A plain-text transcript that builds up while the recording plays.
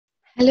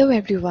Hello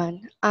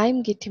everyone,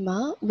 I'm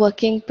Geetima,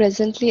 working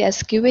presently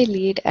as QA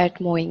lead at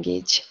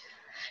Moengage.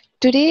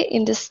 Today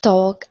in this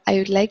talk, I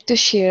would like to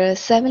share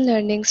 7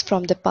 learnings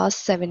from the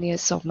past 7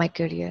 years of my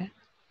career.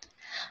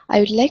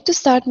 I would like to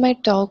start my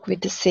talk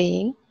with the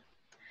saying,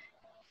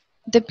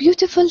 the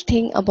beautiful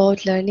thing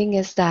about learning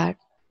is that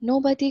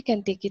nobody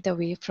can take it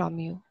away from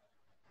you.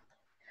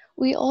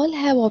 We all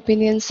have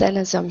opinions and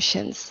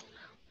assumptions,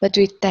 but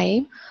with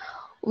time,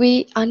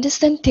 we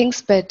understand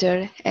things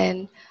better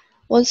and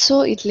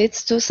also it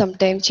leads to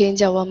sometimes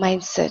change our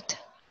mindset.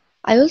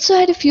 I also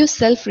had a few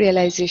self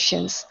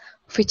realizations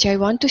which I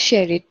want to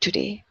share it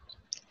today.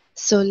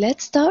 So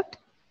let's start.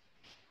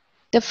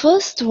 The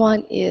first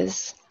one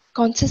is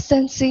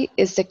consistency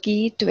is the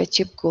key to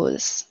achieve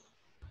goals.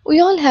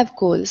 We all have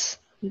goals,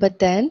 but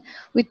then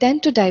we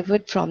tend to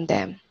divert from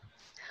them.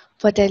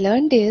 What I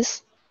learned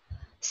is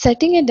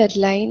setting a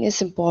deadline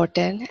is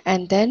important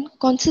and then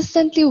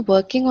consistently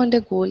working on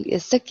the goal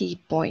is the key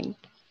point.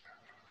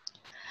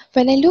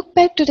 When I look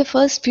back to the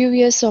first few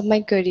years of my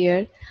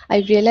career, I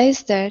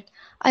realized that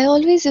I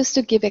always used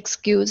to give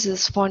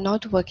excuses for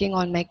not working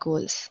on my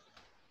goals.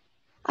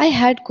 I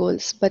had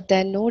goals, but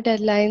then no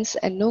deadlines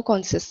and no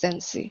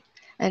consistency.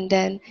 And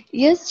then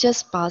years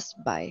just passed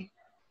by.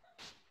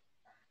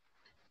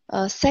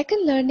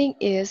 Second learning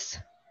is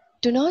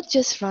do not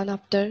just run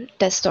after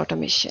test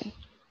automation.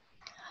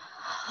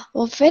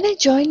 When I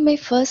joined my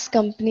first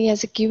company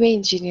as a QA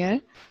engineer,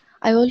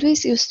 I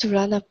always used to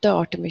run after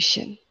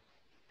automation.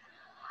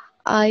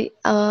 I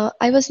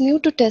was new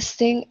to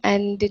testing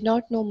and did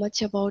not know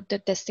much about the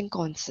testing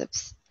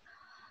concepts.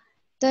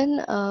 Then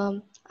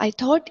I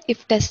thought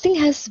if testing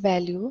has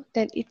value,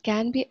 then it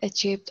can be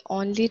achieved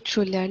only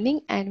through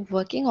learning and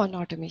working on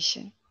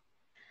automation.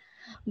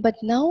 But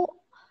now,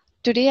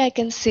 today I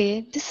can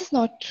say this is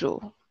not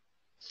true.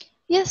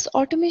 Yes,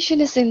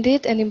 automation is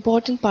indeed an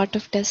important part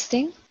of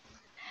testing,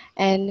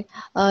 and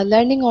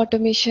learning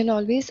automation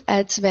always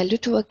adds value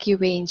to a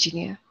QA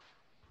engineer.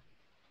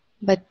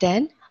 But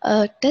then,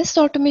 a test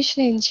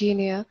automation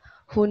engineer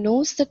who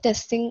knows the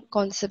testing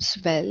concepts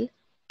well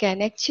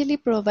can actually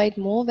provide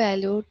more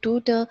value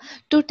to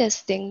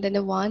testing than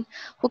the one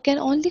who can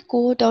only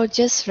code or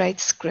just write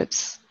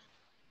scripts.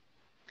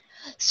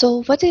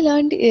 So what I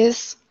learned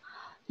is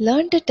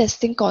learn the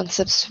testing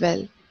concepts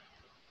well.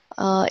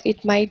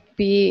 It might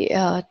be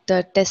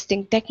the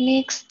testing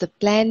techniques, the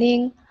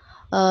planning,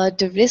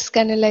 the risk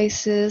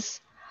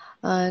analysis,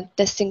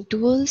 testing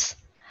tools,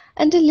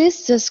 and the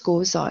list just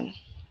goes on.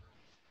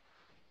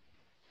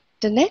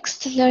 The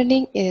next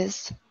learning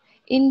is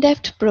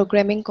in-depth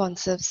programming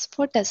concepts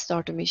for test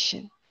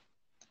automation.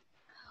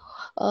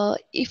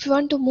 If you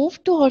want to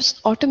move towards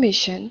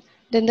automation,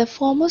 then the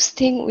foremost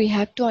thing we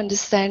have to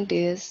understand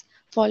is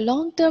for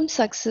long-term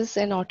success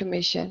in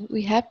automation,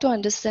 we have to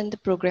understand the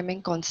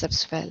programming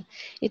concepts well.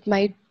 It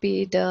might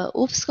be the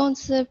OOPS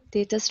concept,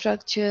 data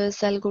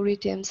structures,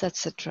 algorithms,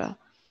 etc.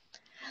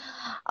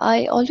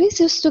 I always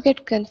used to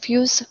get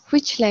confused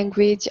which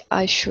language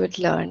I should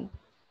learn.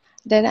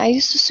 Then I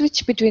used to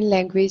switch between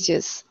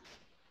languages.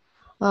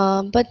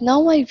 But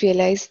now I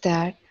realize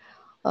that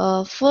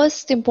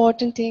first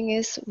important thing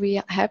is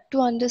we have to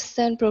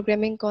understand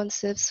programming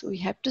concepts. We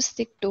have to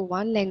stick to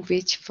one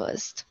language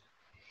first.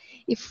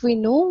 If we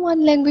know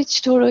one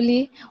language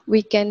thoroughly,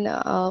 we can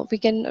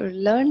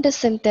learn the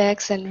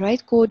syntax and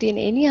write code in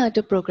any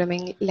other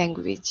programming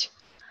language.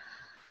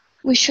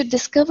 We should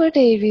discover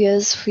the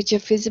areas which are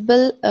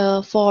feasible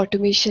for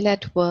automation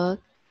at work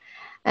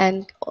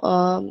and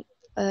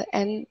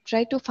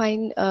try to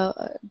find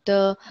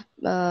the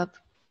uh,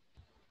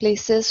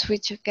 places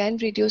which can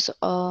reduce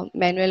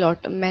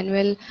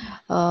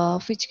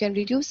which can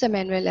reduce the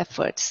manual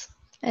efforts,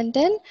 and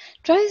then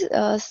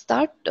try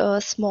start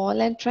small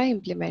and try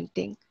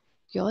implementing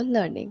your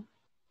learning.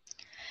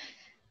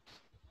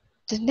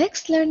 The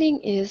next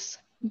learning is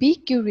be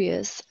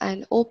curious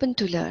and open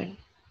to learn.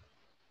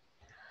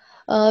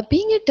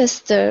 Being a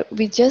tester,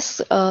 we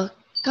just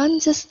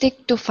can't just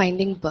stick to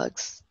finding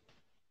bugs.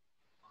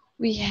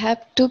 We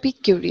have to be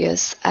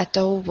curious at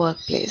our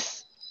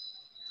workplace.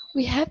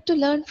 We have to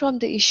learn from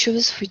the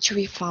issues which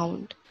we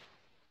found.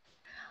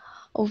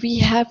 We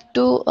have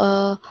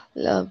to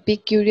be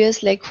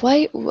curious like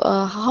why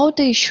how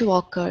the issue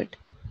occurred,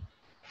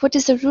 what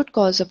is the root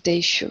cause of the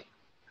issue.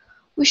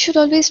 We should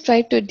always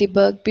try to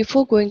debug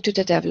before going to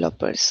the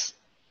developers.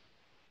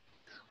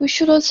 We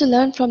should also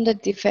learn from the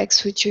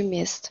defects which we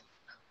missed,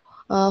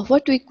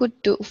 what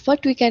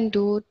we can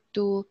do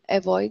to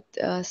avoid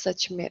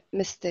such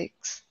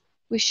mistakes.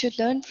 We should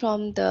learn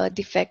from the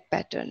defect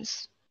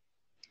patterns.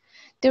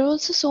 There are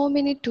also so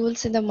many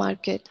tools in the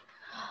market.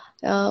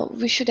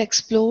 We should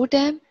explore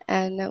them,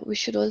 and we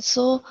should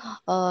also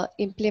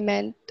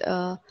implement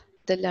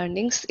the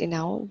learnings in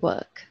our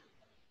work.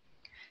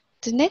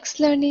 The next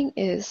learning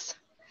is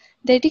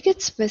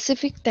dedicate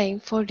specific time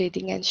for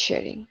reading and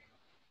sharing.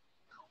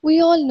 We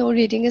all know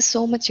reading is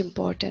so much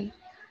important,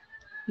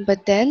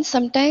 but then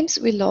sometimes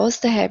we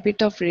lost the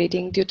habit of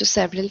reading due to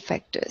several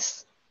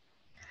factors.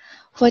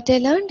 What I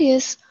learned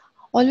is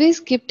Always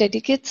give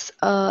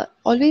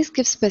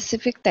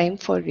specific time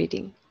for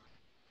reading.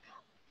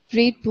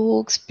 Read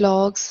books,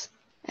 blogs,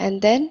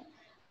 and then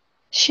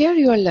share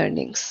your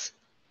learnings.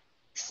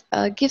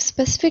 Give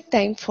specific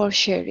time for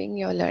sharing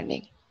your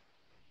learning.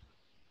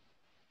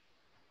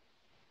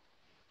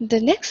 The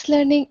next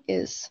learning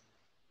is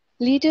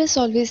leaders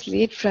always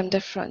lead from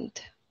the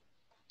front.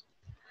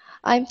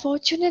 I'm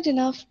fortunate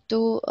enough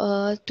to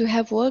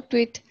have worked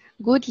with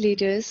good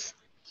leaders,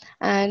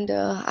 and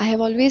I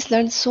have always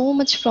learned so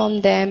much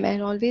from them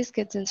and always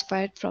get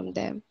inspired from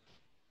them.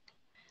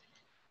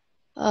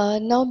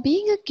 Now,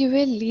 being a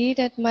QA lead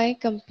at my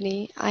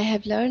company, I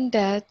have learned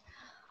that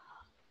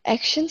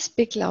actions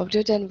speak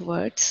louder than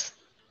words.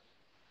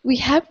 We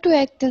have to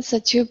act in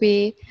such a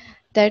way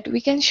that we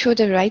can show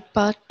the right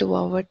path to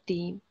our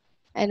team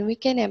and we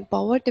can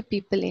empower the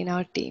people in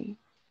our team.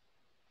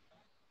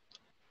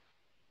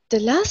 The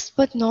last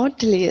but not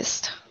the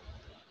least,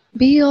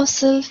 be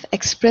yourself,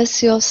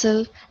 express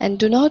yourself, and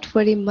do not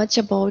worry much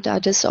about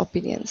others'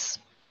 opinions.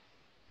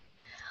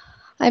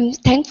 I'm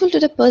thankful to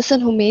the person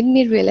who made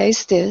me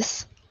realize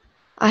this.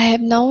 I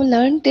have now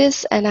learned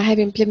this and I have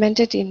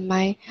implemented in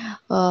my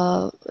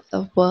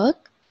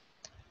work.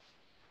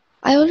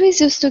 I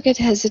always used to get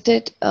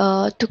hesitant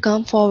to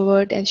come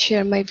forward and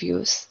share my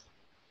views.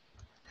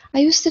 I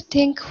used to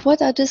think how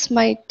others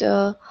might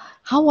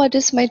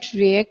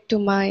react to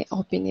my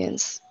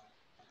opinions.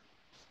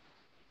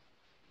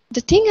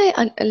 The thing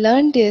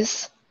learned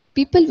is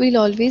people will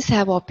always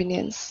have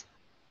opinions,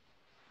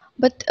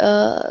 but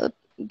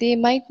they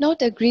might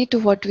not agree to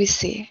what we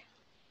say.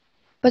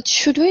 But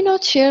should we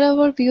not share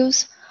our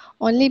views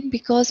only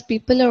because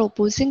people are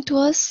opposing to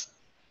us?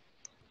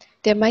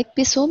 There might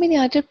be so many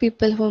other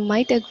people who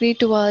might agree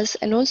to us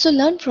and also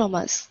learn from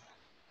us.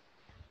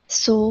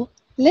 So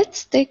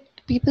let's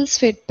take people's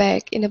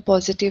feedback in a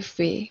positive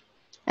way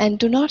and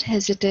do not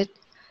hesitate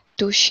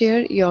to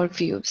share your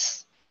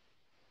views.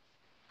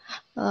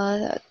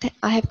 I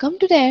have come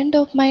to the end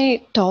of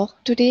my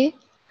talk today,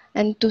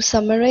 and to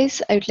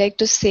summarize, I would like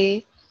to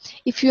say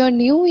if you are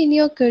new in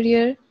your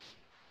career,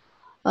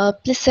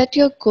 please set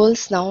your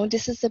goals now.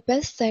 This is the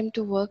best time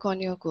to work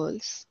on your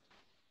goals.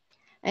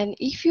 And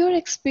if you are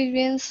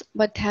experienced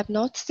but have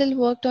not still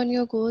worked on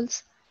your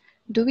goals,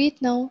 do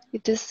it now.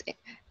 It is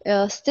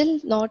still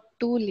not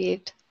too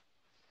late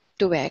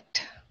to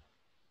act.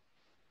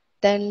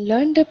 Then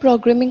learn the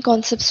programming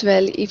concepts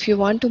well if you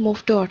want to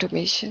move to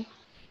automation.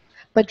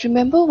 But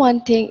remember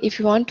one thing, if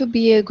you want to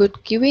be a good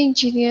QA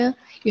engineer,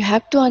 you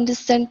have to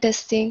understand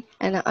testing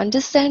and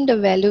understand the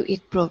value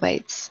it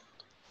provides.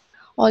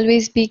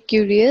 Always be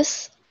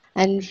curious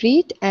and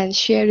read and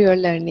share your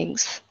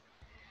learnings.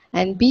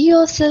 And be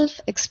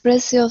yourself,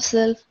 express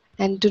yourself,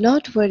 and do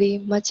not worry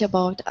much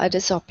about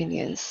others'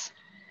 opinions.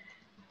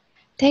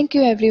 Thank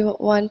you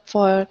everyone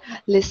for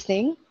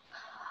listening,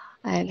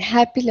 and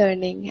happy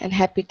learning and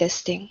happy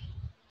testing.